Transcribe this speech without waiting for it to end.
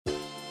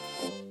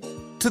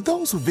To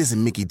those who visit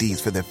Mickey D's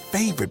for their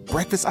favorite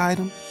breakfast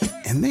item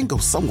and then go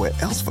somewhere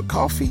else for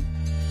coffee,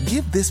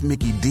 give this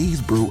Mickey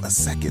D's brew a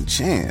second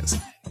chance.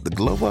 The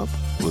glow up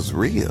was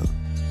real.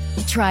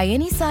 Try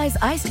any size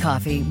iced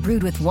coffee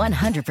brewed with 100%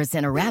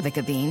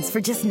 Arabica beans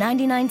for just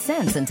 99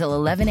 cents until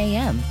 11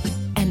 a.m.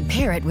 And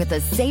pair it with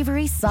a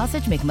savory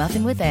sausage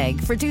McMuffin with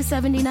egg for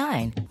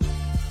 $2.79.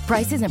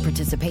 Prices and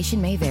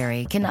participation may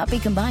vary. Cannot be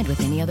combined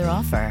with any other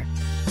offer.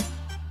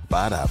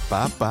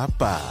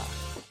 Ba-da-ba-ba-ba.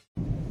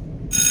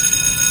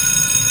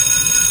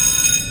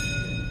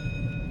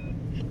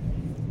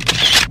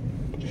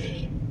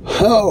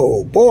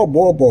 Oh, boy.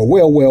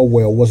 Well,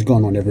 what's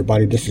going on,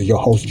 everybody? This is your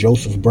host,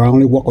 Joseph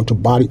Brownlee. Welcome to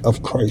Body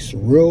of Christ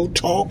Real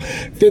Talk.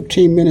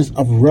 15 minutes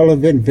of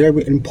relevant,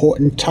 very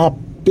important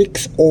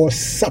topics or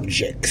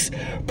subjects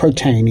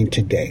pertaining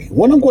today.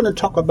 What I'm going to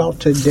talk about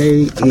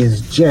today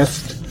is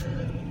just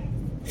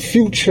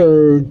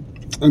future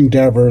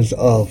endeavors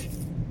of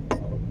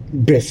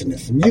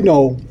business. You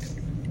know,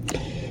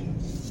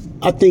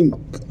 I think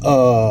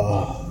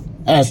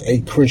as a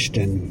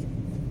Christian,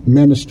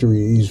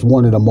 ministry is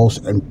one of the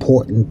most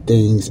important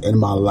things in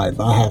my life.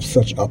 I have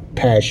such a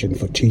passion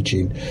for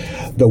teaching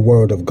the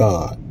Word of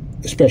God,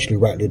 especially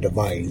rightly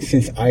dividing.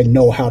 Since I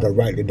know how to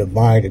rightly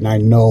divide and I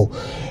know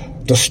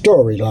the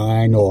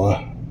storyline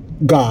or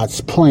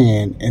God's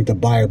plan in the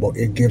Bible,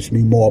 it gives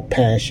me more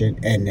passion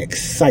and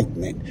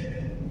excitement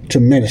to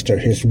minister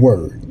His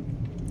Word.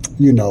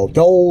 You know,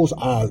 those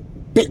are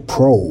big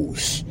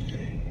pros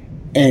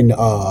in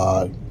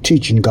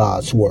teaching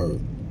God's Word.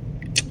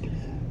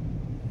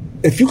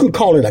 If you could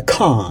call it a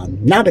con,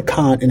 not a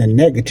con in a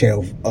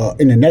negative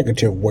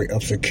way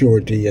of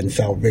security and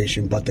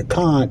salvation, but the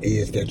con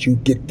is that you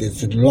get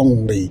this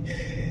lonely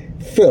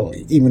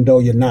feeling, even though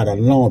you're not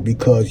alone,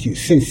 because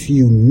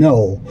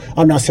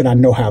I'm not saying I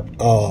know how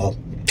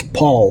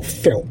Paul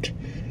felt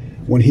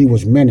when he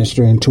was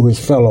ministering to his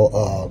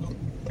fellow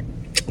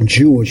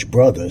Jewish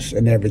brothers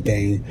and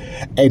everything,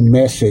 a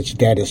message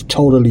that is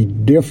totally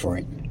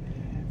different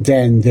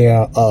than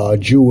their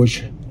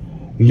Jewish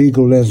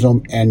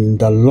legalism and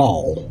the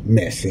law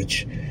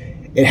message.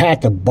 It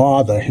had to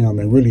bother him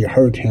and really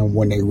hurt him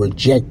when they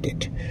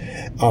rejected,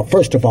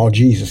 first of all,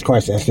 Jesus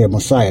Christ as their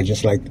Messiah,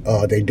 just like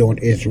they do in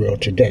Israel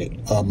today,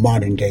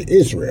 modern day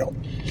Israel.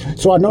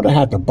 So I know that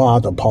had to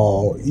bother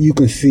Paul. You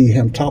can see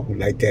him talking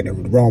like that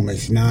in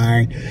Romans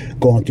 9,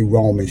 going through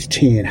Romans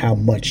 10, how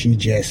much he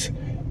just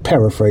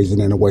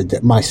paraphrasing in a way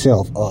that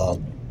myself,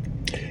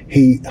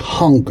 he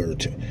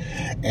hungered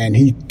and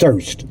he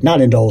thirsted, not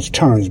in those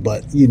terms,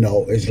 but, you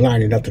know, it's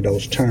lining up to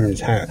those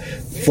terms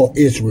for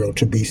Israel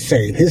to be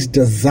saved. His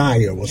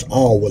desire was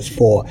always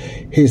for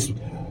his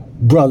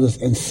brothers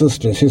and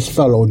sisters, his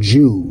fellow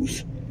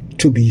Jews,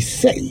 to be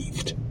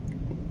saved.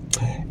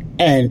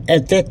 And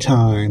at that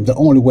time, the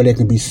only way they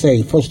can be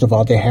saved, first of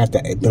all, they have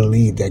to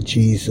believe that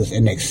Jesus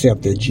and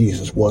accept that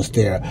Jesus was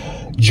their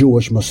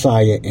Jewish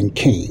Messiah and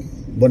King.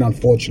 But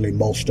unfortunately,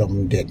 most of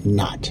them did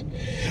not.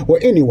 Well,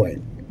 anyway,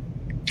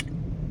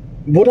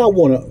 I'm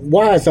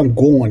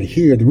going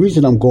here, the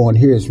reason I'm going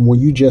here is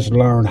when you just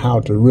learn how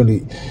to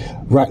really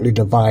rightly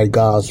divide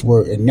God's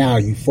Word, and now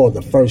you, for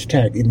the first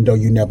time, even though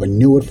you never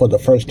knew it, for the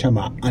first time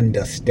I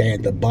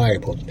understand the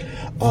Bible.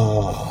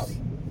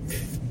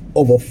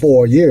 Over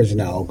 4 years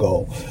now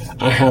ago,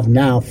 I have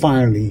now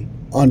finally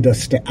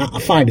understand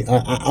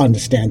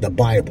the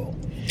Bible.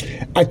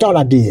 I thought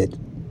I did,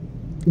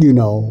 you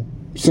know,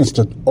 since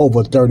the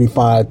over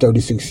 35,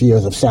 36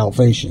 years of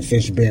salvation,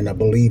 since being a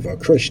believer,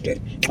 Christian.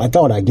 I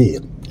thought I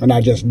did, and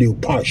I just knew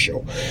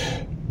partial.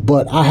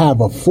 But I have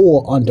a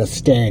full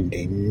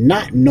understanding,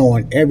 not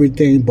knowing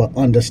everything, but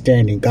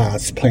understanding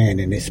God's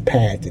plan and His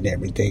path and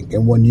everything.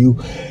 And when you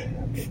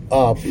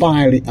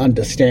finally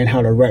understand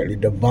how to rightly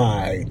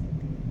divide,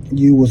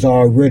 you was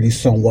already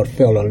somewhat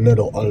felt a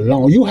little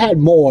alone. You had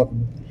more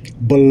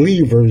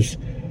believers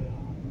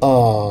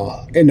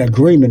in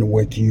agreement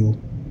with you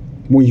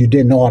when you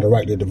didn't know how to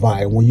rightly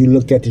divide. When you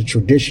looked at the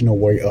traditional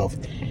way of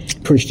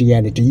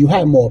Christianity, you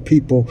had more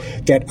people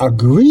that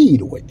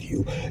agreed with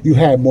you. You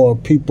had more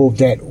people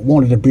that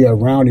wanted to be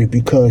around you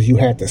because you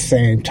had the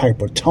same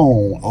type of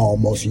tone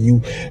almost.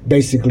 You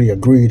basically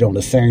agreed on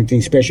the same thing,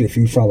 especially if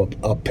you're from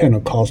a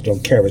Pentecostal,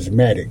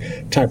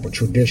 charismatic type of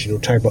traditional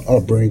type of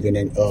upbringing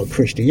in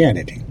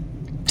Christianity.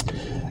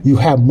 You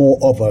have more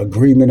of an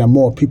agreement and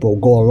more people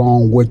go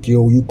along with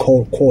you. You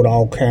quote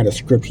all kind of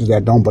scriptures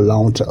that don't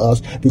belong to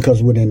us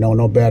because we didn't know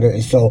no better.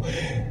 And so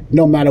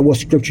no matter what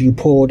scripture you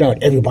pulled out,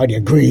 everybody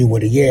agreed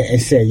with it, yeah,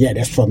 and said, yeah,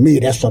 that's for me,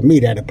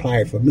 that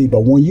applied for me.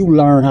 But when you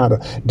learn how to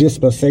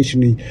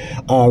dispensationally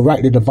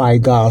rightly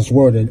divide God's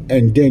Word,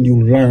 and then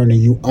you learn and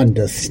you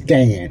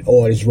understand,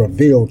 or it's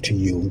revealed to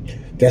you,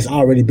 that's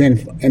already been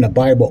in the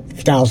Bible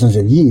thousands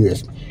of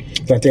years,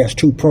 that there's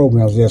two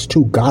programs, there's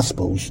two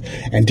gospels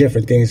and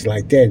different things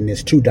like that, and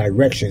there's two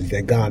directions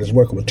that God is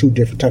working with two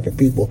different type of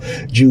people,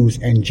 Jews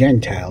and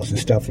Gentiles and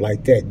stuff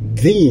like that.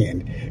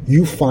 Then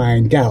you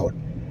find out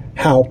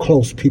how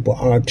close people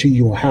are to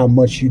you and how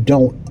much you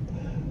don't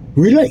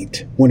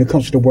relate when it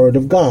comes to the Word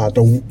of God.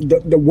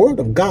 The Word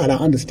of God, I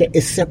understand,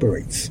 it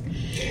separates.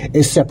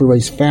 It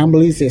separates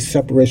families, it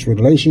separates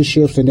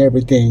relationships and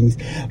everything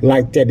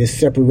like that. It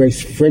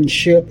separates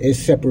friendship, it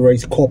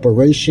separates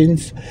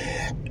corporations,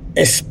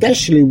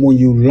 especially when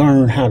you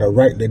learn how to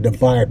rightly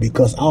divide,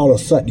 because all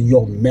of a sudden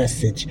your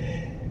message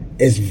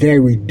is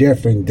very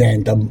different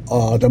than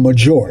the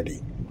majority.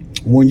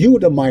 When you're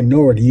the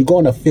minority, you're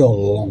going to feel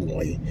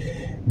lonely,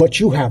 but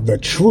you have the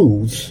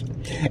truths.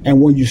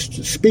 And when you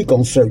speak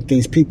on certain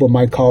things, people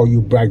might call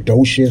you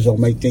braggadocious, or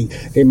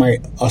they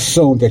might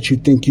assume that you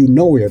think you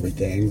know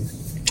everything.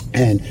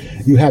 And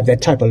you have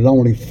that type of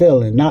lonely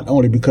feeling, not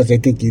only because they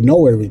think you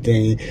know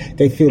everything,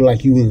 they feel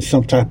like you in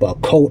some type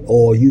of cult,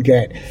 or you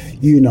got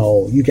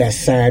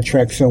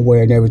sidetracked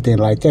somewhere and everything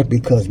like that.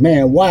 Because,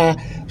 man, why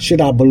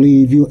should I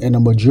believe you? And the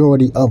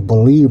majority of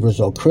believers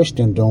or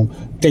Christendom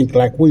think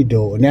like we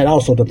do. And that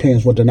also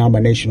depends what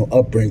denominational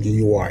upbringing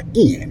you are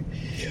in.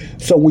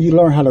 So when you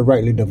learn how to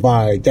rightly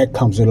divide, that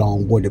comes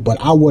along with it. But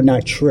I would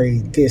not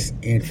trade this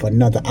in for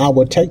another. I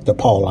would take the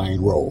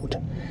Pauline road.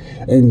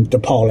 And the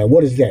Pauline,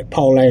 what is that?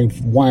 Pauline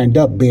wind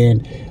up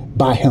being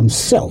by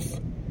himself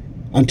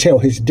until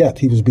his death.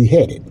 He was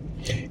beheaded.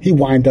 He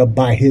wind up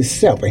by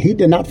himself. And he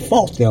did not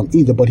fault them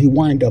either, but he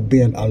wind up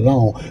being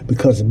alone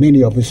because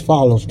many of his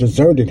followers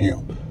deserted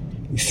him.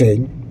 You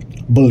see?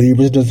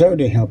 Believers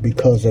deserted him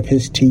because of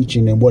his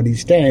teaching and what he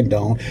stand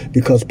on,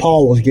 because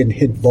Paul was getting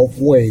hit both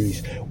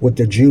ways with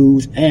the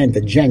Jews and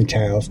the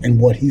Gentiles and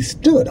what he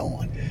stood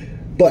on.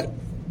 But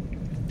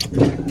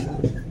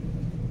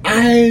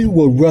I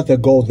would rather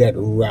go that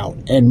route.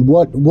 And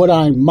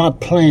my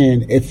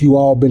plan, if you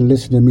all been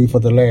listening to me for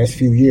the last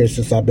few years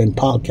since I've been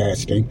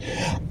podcasting,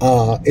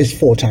 is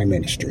full-time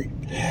ministry.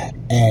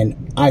 And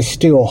I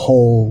still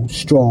hold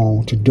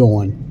strong to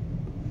doing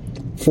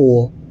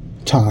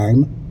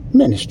full-time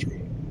ministry.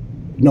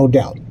 No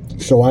doubt.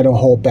 So I don't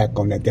hold back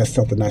on that. That's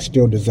something I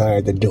still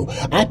desire to do.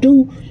 I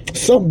do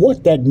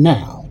somewhat that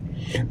now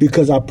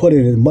because I put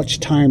in as much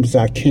time as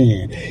I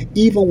can.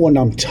 Even when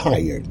I'm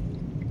tired,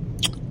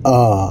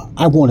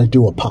 I want to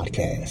do a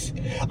podcast.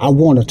 I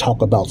want to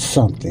talk about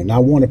something. I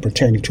want to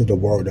pertain to the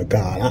Word of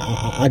God.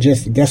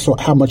 That's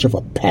how much of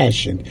a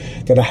passion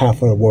that I have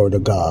for the Word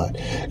of God.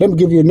 Let me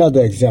give you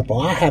another example.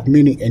 I have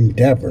many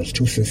endeavors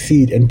to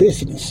succeed in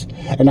business,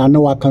 and I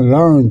know I can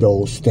learn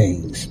those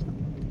things.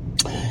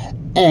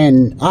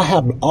 And I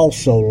have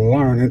also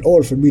learned, in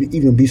order for me to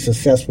even be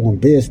successful in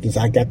business,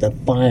 I got to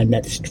find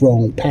that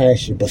strong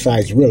passion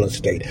besides real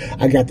estate.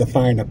 I got to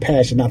find a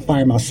passion. I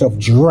find myself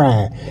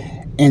dry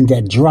in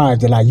that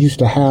drive that I used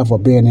to have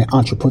of being in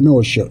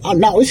entrepreneurship.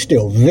 Now it's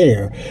still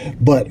there,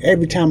 but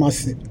every time I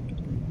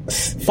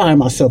find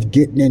myself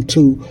getting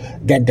into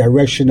that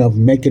direction of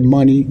making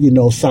money,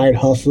 side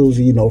hustles,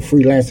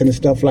 freelancing and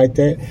stuff like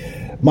that,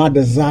 my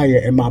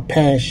desire and my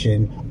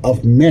passion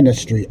of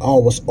ministry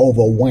always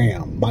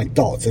overwhelmed my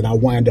thoughts, and I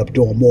wind up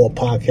doing more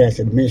podcasts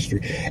and ministry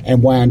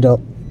and wind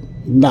up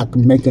not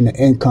making the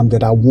income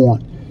that I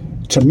want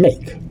to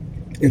make,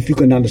 if you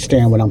can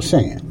understand what I'm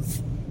saying.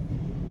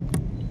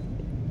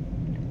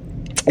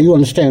 You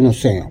understand what I'm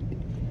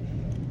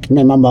saying?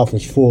 Man, my mouth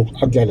is full.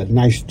 I got a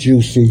nice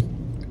juicy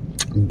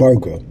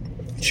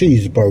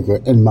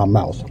cheeseburger in my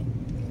mouth.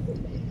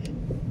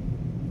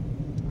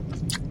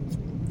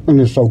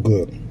 And it's so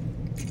good.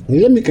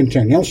 Let me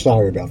continue. I'm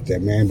sorry about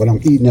that, man, but I'm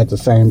eating at the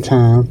same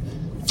time.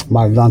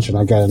 My lunch, and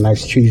I got a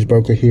nice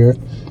cheeseburger here.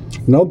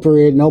 No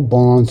bread, no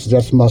buns,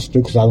 just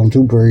mustard, because I don't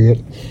do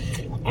bread.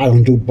 I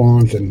don't do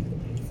buns and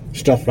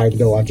stuff like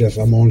that.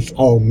 I'm on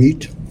all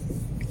meat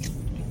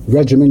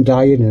regimen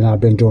diet, and I've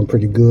been doing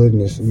pretty good.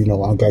 And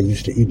I got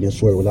used to eating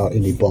this way without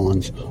any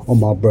buns on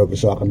my burger,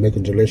 so I can make a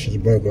delicious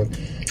burger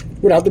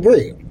without the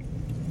bread.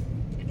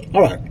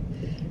 All right.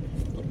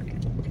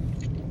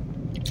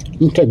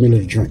 Let me take me a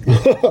little drink.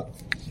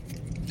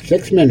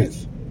 6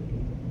 minutes.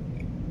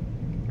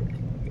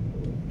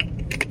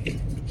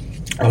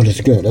 Oh,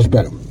 that's good. That's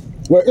better.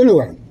 Well,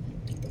 anyway,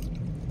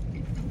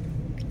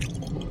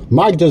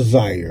 my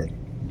desire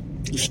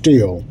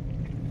still,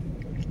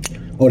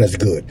 that's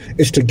good,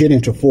 is to get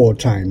into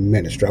full-time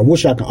ministry. I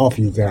wish I could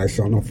offer you guys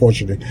something.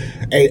 Unfortunately,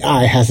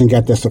 AI hasn't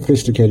got that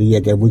sophisticated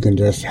yet that we can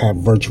just have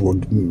virtual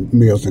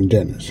meals and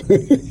dinners.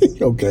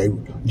 Okay,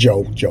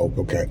 joke,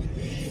 okay.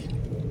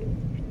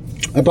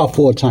 About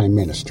full-time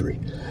ministry.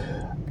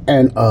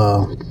 And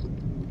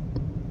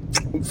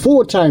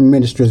full-time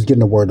ministry is getting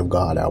the Word of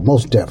God out,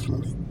 most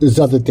definitely. There's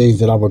other things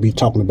that I will be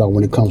talking about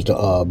when it comes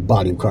to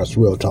Body of Christ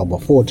Real Talk,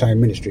 but full-time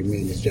ministry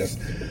means it's just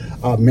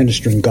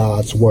ministering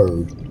God's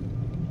Word.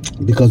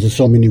 Because there's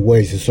so many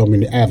ways, there's so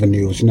many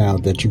avenues now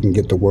that you can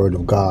get the Word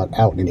of God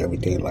out and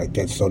everything like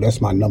that. So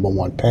that's my number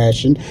one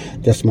passion.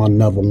 That's my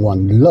number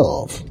one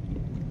love.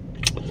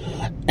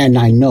 And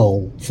I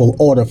know for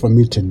order for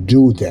me to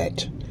do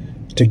that,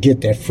 to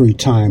get that free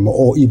time,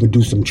 or even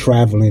do some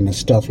traveling and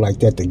stuff like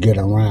that to get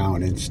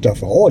around and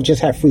stuff, or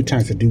just have free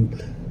time to do,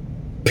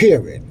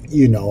 period.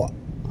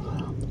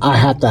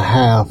 I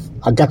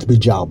got to be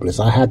jobless.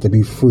 I had to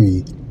be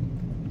free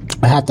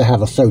I have to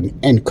have a certain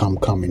income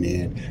coming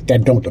in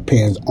that don't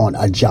depend on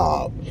a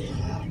job.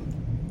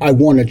 I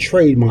want to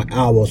trade my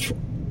hours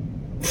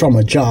from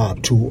a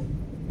job to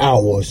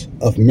hours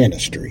of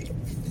ministry.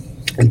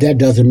 And that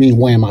doesn't mean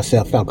wearing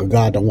myself out, because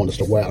God don't want us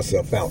to wear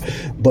ourselves out.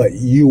 But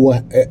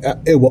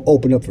it will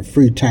open up for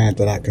free time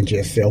that I can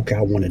just say, okay,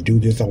 I want to do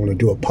this. I want to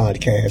do a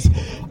podcast.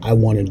 I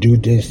want to do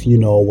this,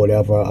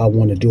 whatever. I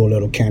want to do a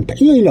little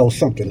campaign,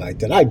 something like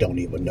that. I don't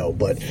even know,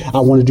 but I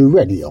want to do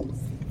radio.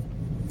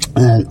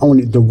 And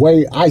only the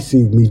way I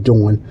see me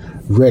doing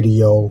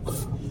radio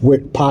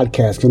with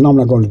podcasts, because I'm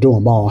not going to do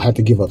them all, I have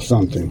to give up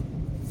something.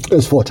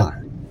 It's full-time.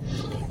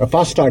 If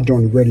I start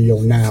doing radio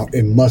now,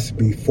 it must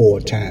be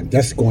full-time.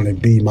 That's going to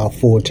be my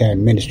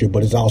full-time ministry,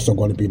 but it's also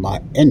going to be my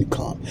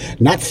income.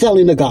 Not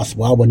selling the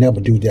gospel. I would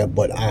never do that,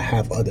 but I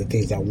have other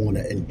things I want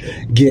to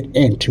get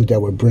into that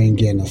would bring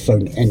in a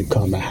certain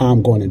income. And how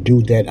I'm going to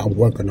do that, I'm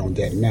working on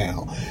that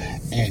now.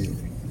 And,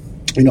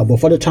 but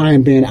for the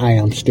time being, I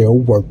am still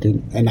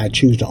working, and I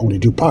choose to only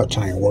do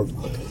part-time work.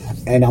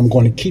 And I'm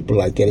going to keep it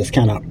like that. It's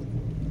kind of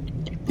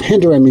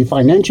hindering me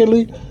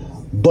financially,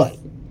 but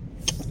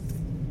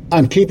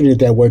I'm keeping it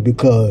that way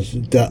because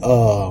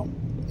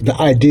the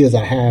ideas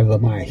I have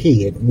in my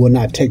head will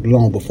not take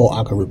long before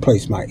I can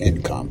replace my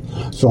income.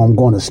 So I'm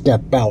going to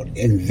step out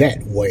in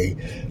that way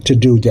to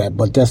do that.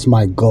 But that's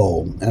my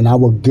goal, and I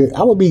will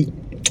be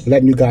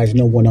letting you guys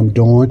know what I'm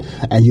doing.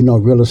 And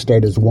real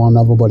estate is one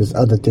of them, but there's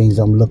other things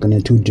I'm looking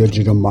into.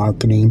 Digital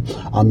marketing.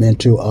 I'm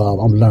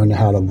learning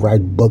how to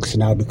write books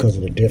now because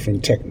of the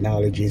different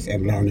technologies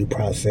and learning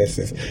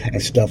processes and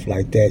stuff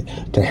like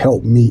that to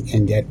help me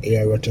in that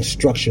area to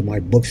structure my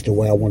books the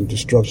way I wanted to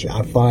structure.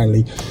 I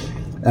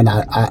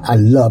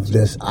love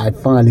this. I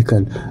finally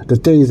the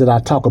things that I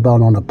talk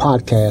about on the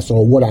podcast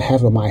or what I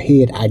have in my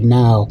head, I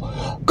now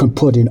can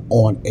put it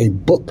on a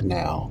book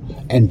now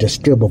and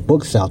distribute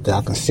books out there.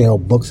 I can sell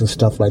books and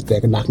stuff like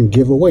that, and I can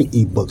give away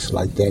ebooks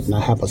like that. And I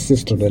have a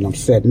system that I'm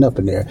setting up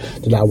in there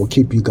that I will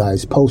keep you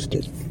guys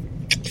posted.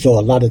 So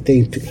a lot of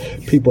things,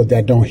 people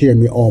that don't hear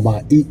me on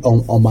my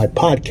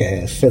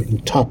podcast, certain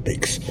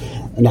topics,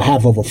 and I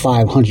have over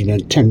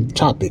 510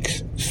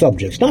 topics,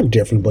 subjects, not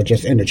different, but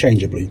just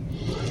interchangeably.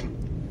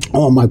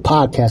 On my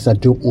podcast, I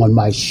do on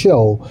my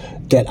show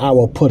that I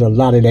will put a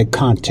lot of that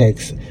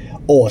context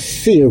or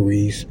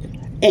series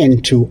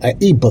into an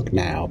ebook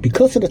now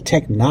because of the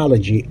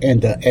technology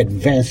and the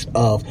advance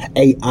of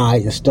AI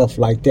and stuff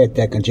like that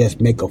can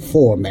just make a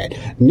format,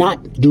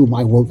 not do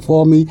my work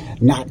for me,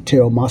 not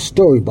tell my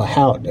story, but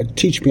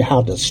teach me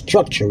how to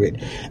structure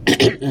it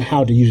and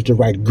how to use the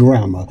right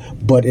grammar,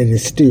 but it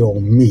is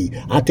still me.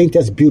 I think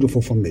that's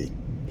beautiful for me.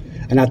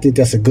 And I think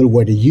that's a good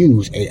way to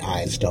use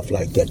AI and stuff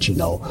like that,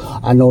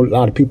 I know a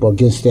lot of people are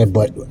against that,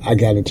 but I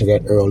got into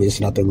that early.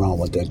 There's nothing wrong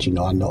with that,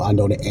 I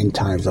know the end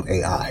times of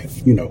AI,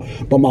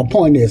 But my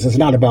point is, it's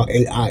not about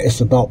AI.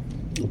 It's about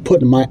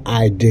putting my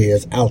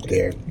ideas out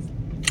there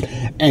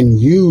and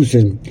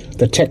using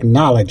the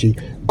technology,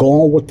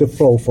 going with the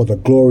flow for the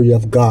glory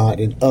of God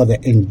and other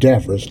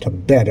endeavors to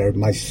better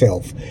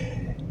myself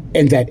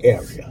in that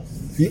area.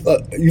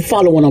 You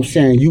follow what I'm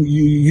saying?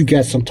 You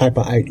get some type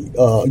of idea.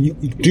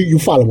 You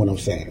follow what I'm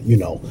saying?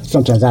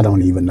 Sometimes I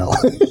don't even know.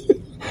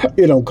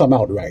 It don't come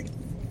out right.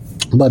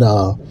 But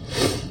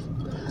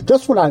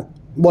that's what I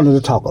wanted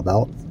to talk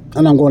about,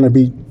 and I'm going to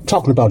be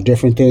talking about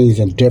different things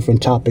and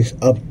different topics.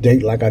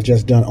 Update, like I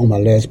just done on my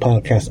last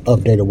podcast,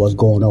 updated what's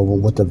going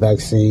on with the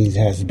vaccines.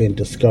 Has been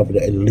discovered,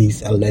 at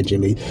least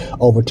allegedly,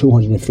 over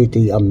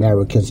 250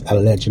 Americans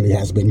allegedly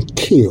has been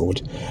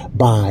killed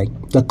by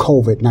the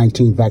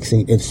COVID-19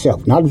 vaccine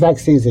itself. Not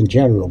vaccines in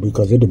general,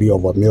 because it'll be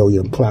over 1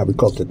 million, probably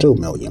close to 2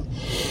 million.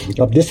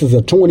 This is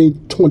a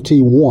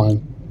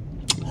 2021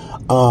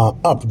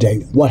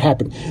 update. What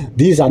happened?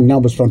 These are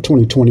numbers from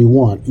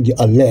 2021,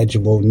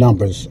 eligible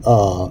numbers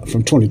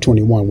from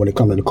 2021 when it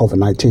comes to the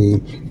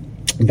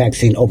COVID-19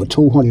 vaccine. Over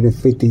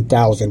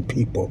 250,000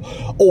 people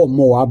or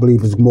more. I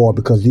believe it's more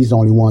because these are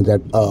only ones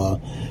that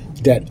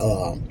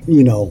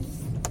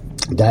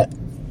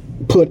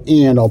put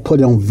in or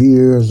put on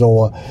VIIRS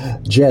or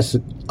just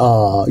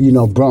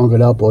brung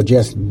it up or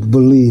just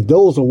believe.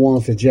 Those are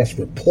ones that just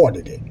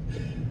reported it.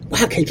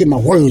 I can't get my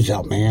words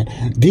out, man.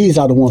 These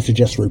are the ones that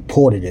just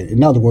reported it.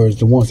 In other words,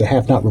 the ones that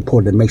have not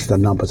reported it makes the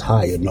numbers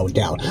higher, no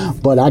doubt.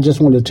 But I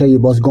just wanted to tell you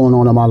what's going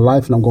on in my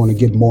life, and I'm going to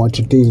get more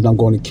into things, and I'm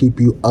going to keep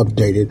you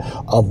updated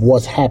of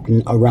what's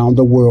happening around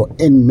the world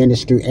in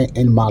ministry and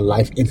in my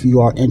life. If you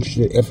are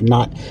interested, if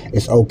not,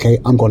 it's okay.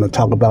 I'm going to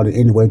talk about it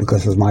anyway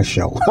because it's my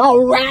show.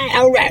 All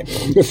right.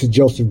 This is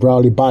Joseph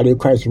Bradley, Body of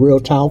Christ Real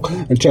Talk.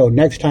 Until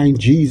next time,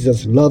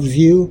 Jesus loves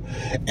you,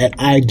 and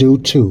I do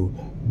too.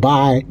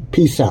 Bye.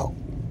 Peace out.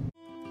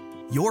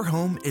 Your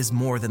home is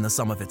more than the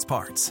sum of its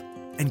parts,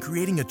 and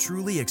creating a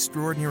truly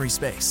extraordinary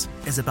space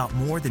is about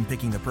more than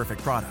picking the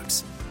perfect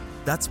products.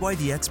 That's why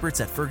the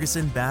experts at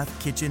Ferguson Bath,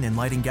 Kitchen, and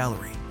Lighting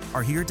Gallery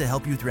are here to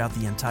help you throughout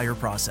the entire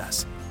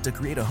process to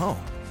create a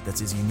home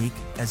that's as unique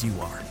as you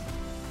are.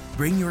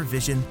 Bring your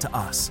vision to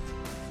us.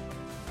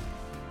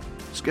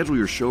 Schedule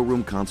your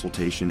showroom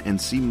consultation and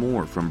see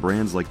more from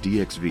brands like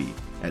DXV,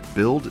 at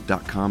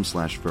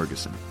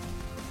build.com/Ferguson.